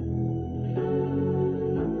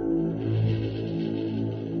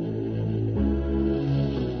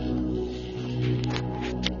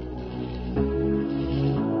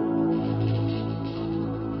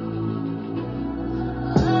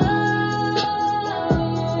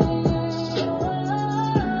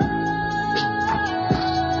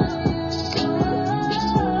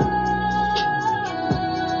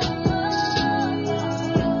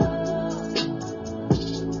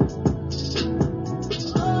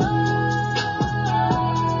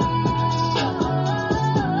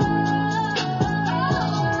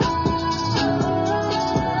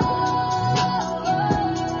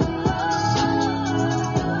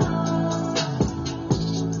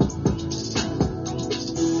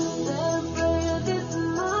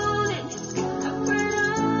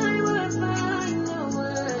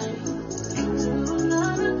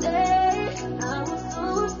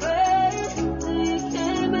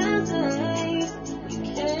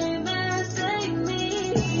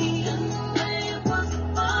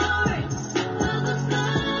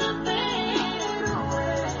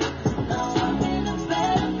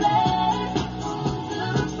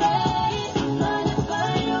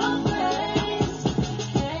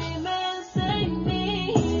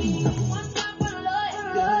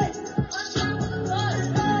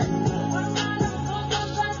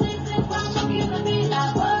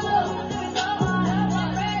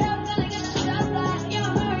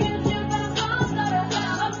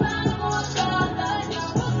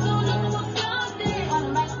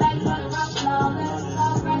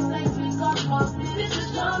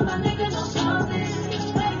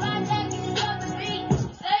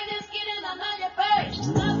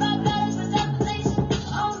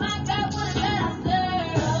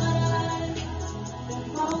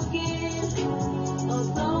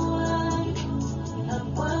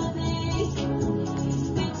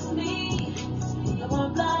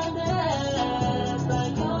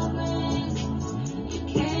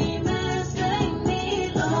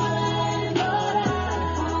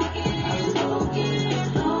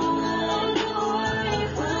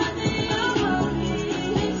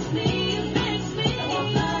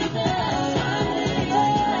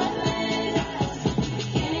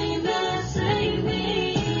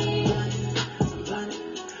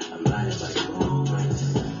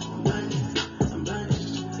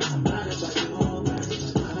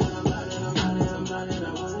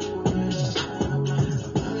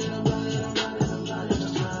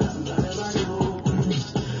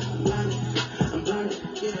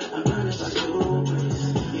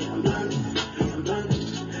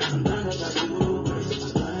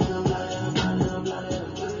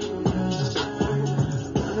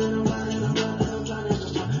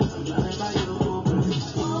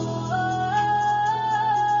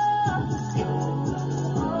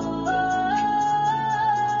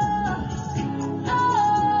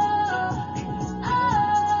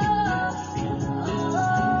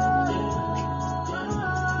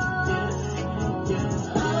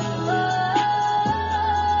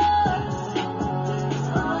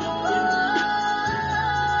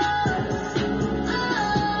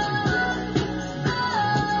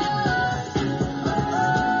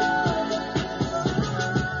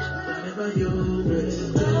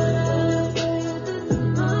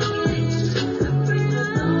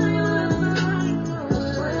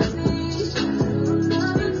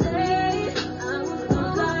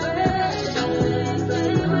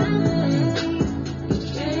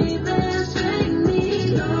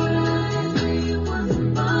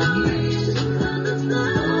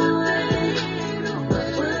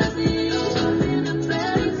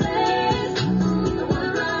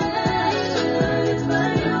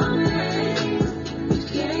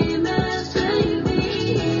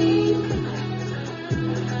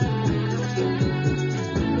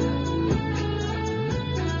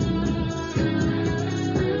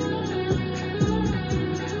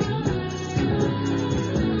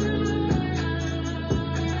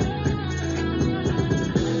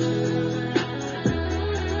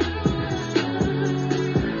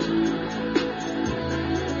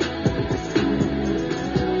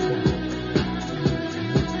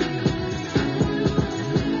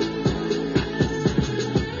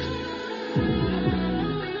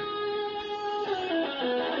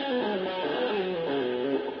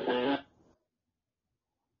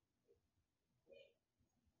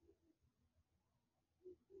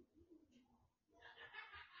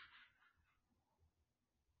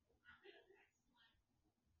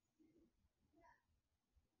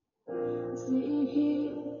 sitting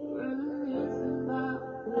here reminiscing about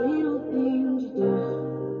the little things you do.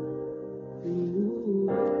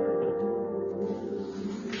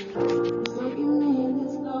 It's taking me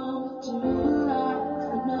this long to realize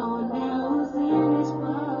that no one else in this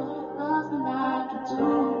world loves me like you do.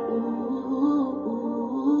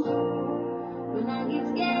 When I get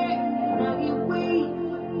scared, when I get weak,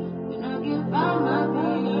 when I get find my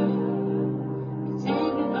fear, you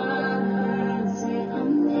take me by the hand and say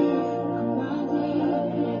I'm there, I'm right there.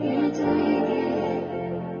 When I get tired.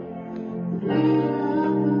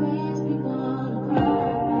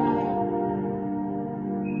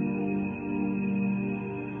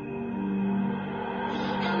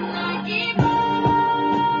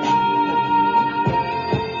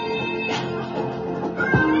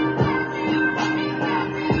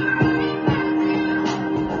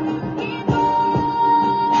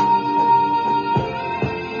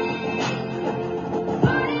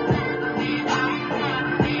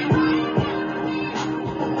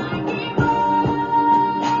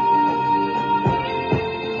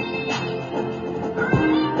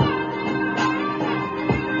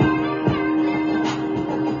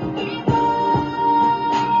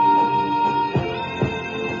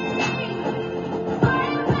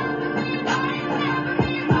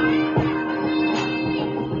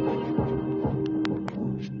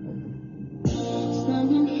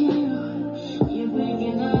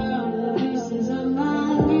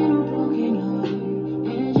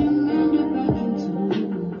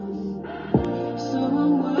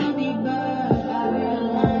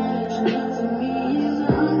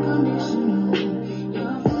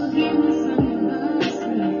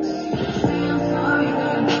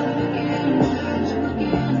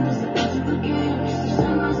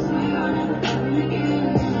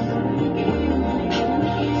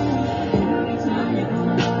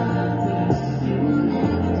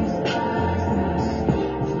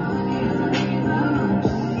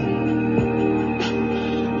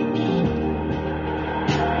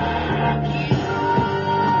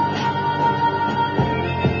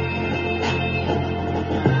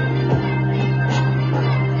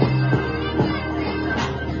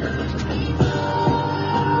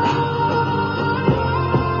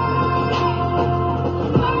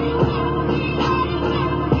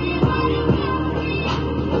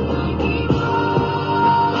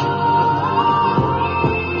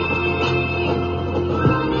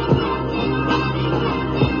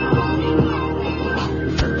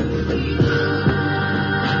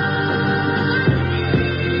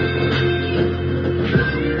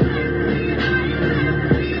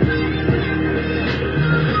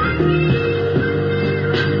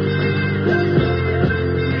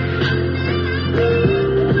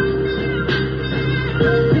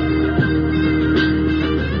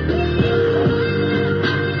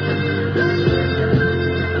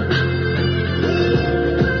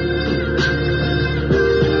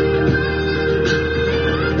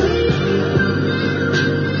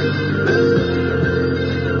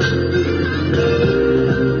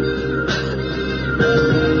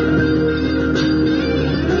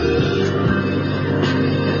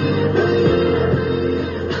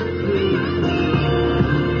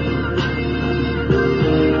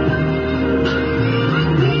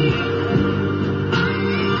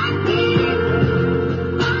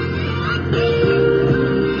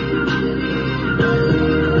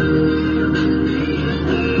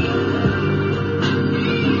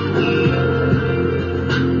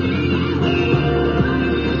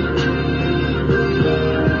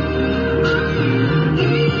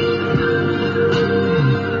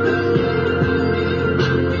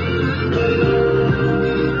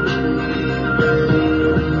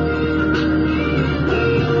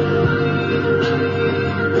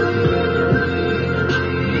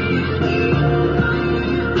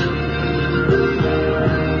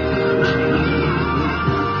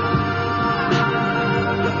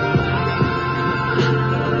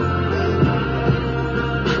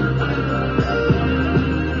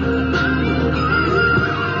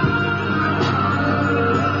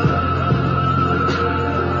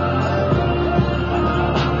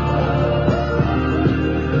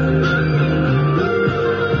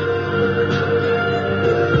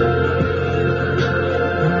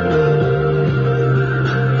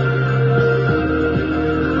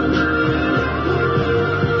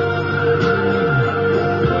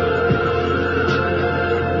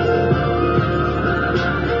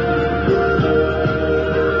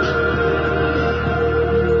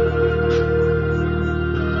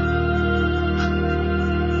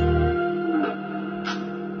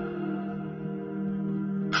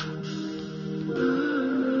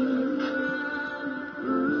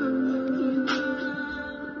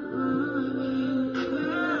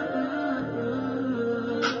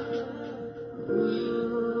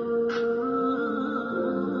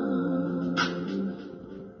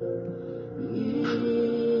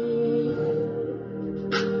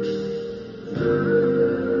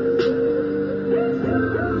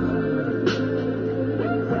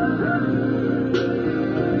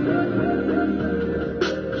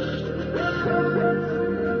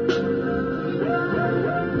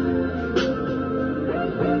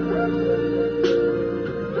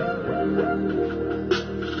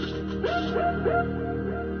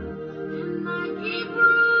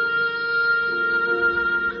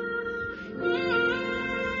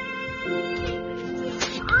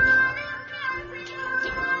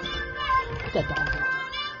 That dog.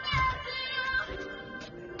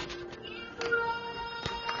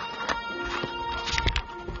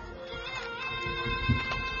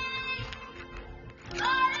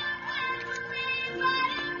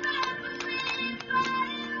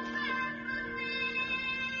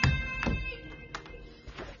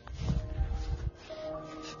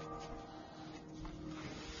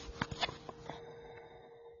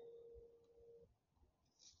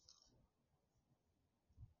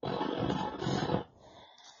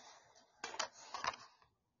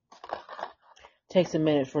 Takes a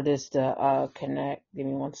minute for this to connect. Give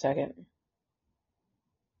me 1 second.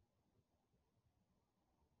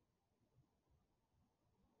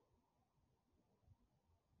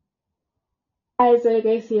 Isaac,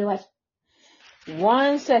 I see you like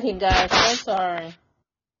 1 second, guys. So sorry.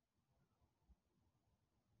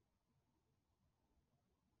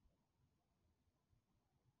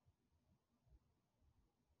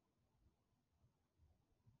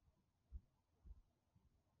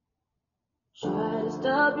 try to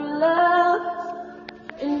stop your love,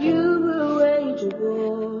 and you will wage a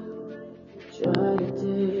war. Try to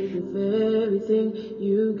take the very thing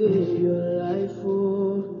you gave your life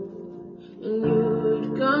for, and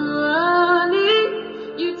you'd come running,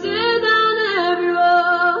 you tear down every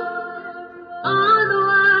wall. All the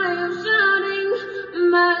while you're shouting,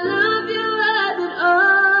 my love, you have it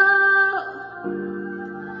all.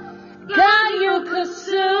 God, you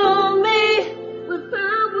consume me With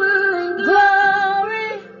power and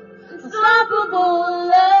glory, unstoppable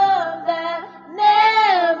love that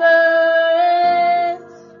never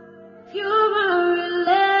ends. you're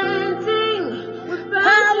unrelenting. With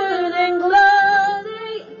Passion and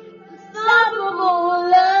glory, unstoppable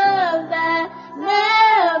love that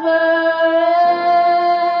never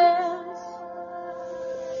ends.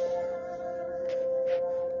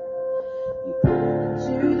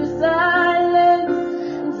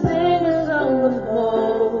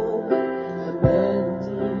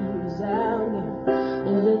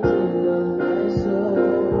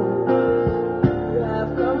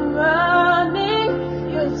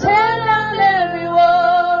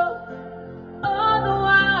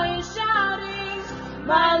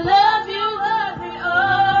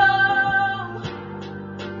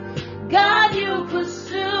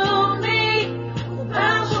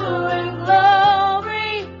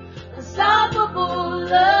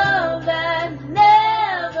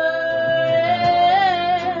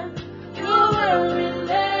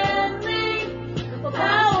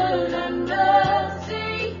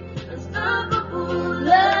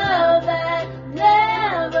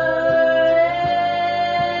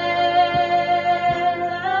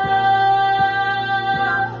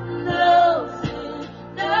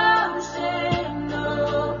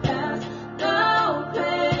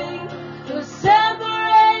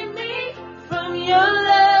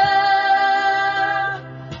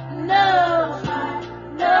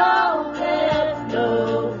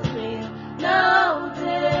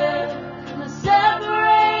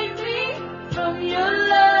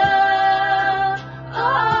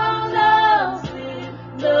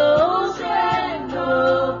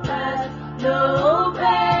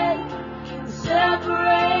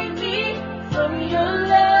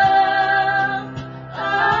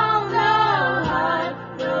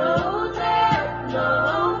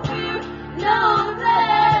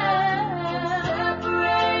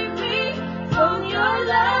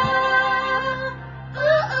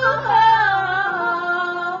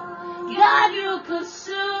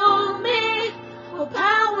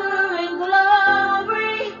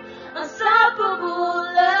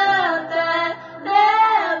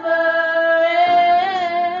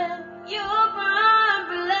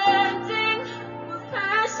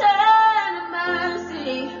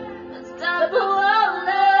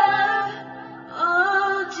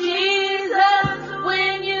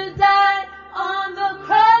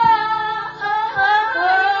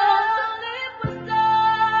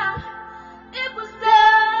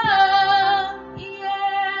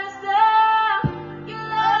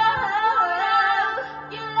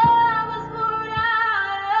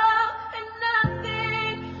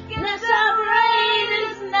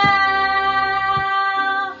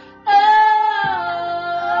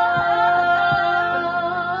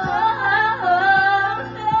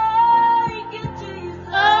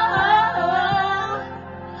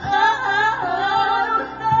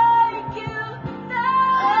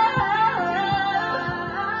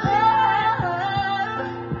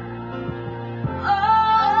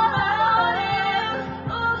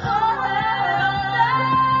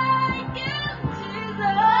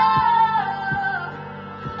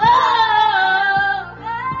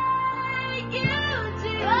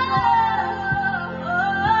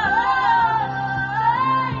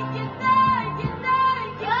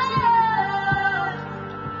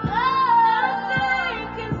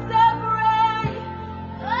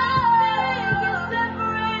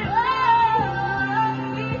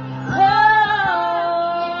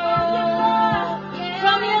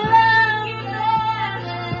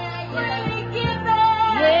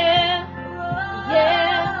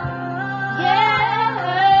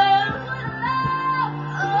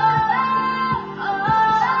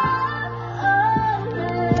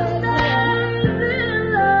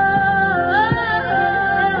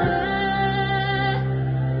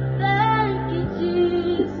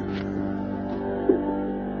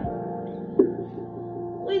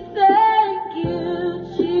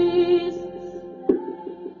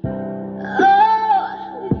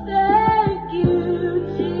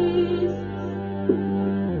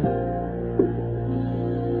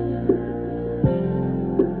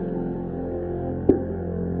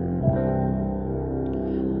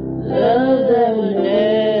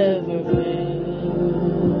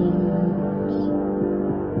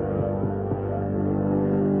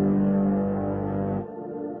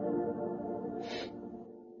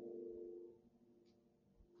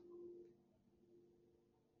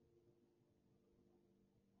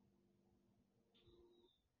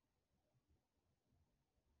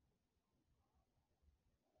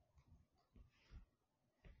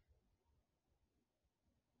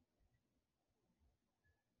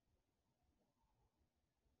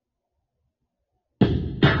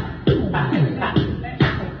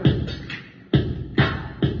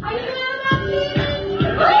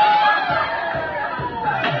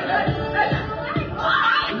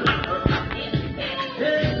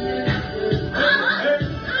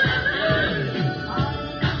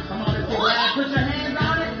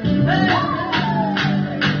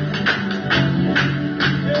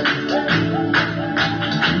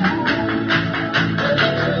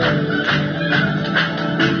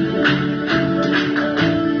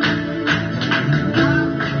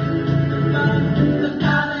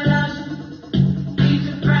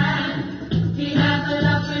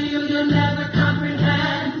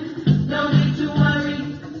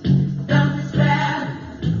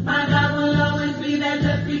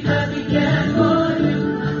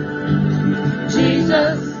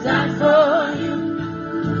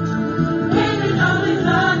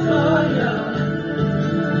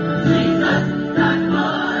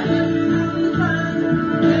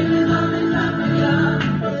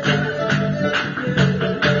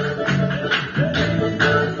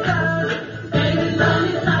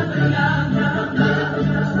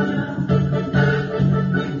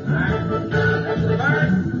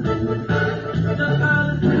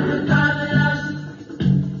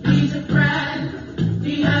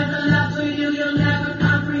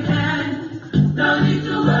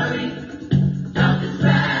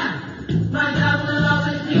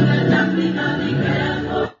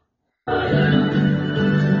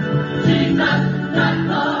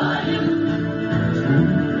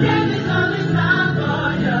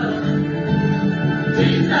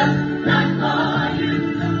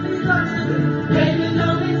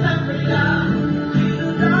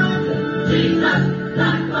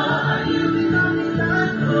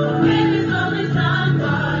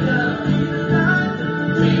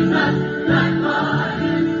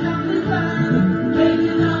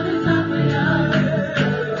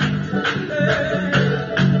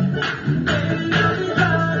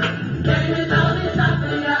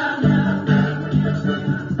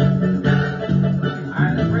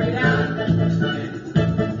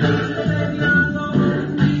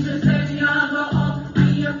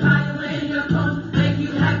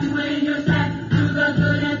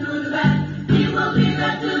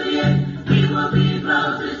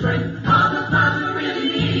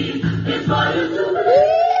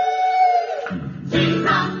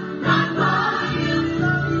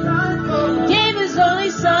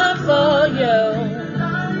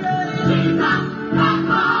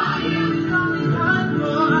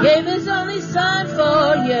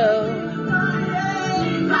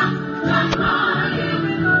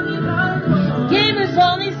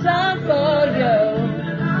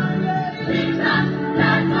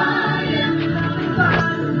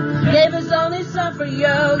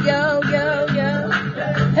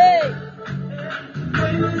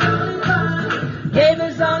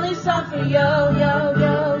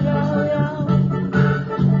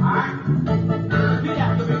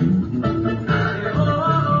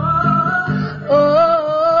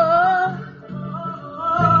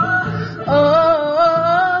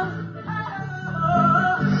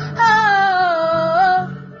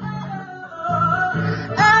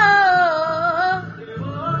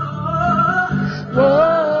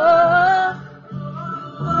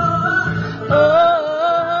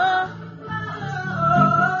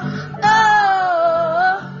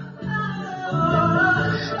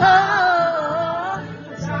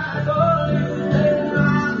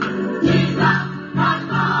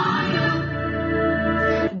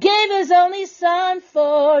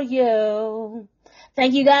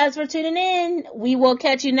 Thank you guys for tuning in. We will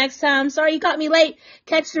catch you next time. Sorry you caught me late.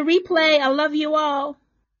 Catch the replay. I love you all.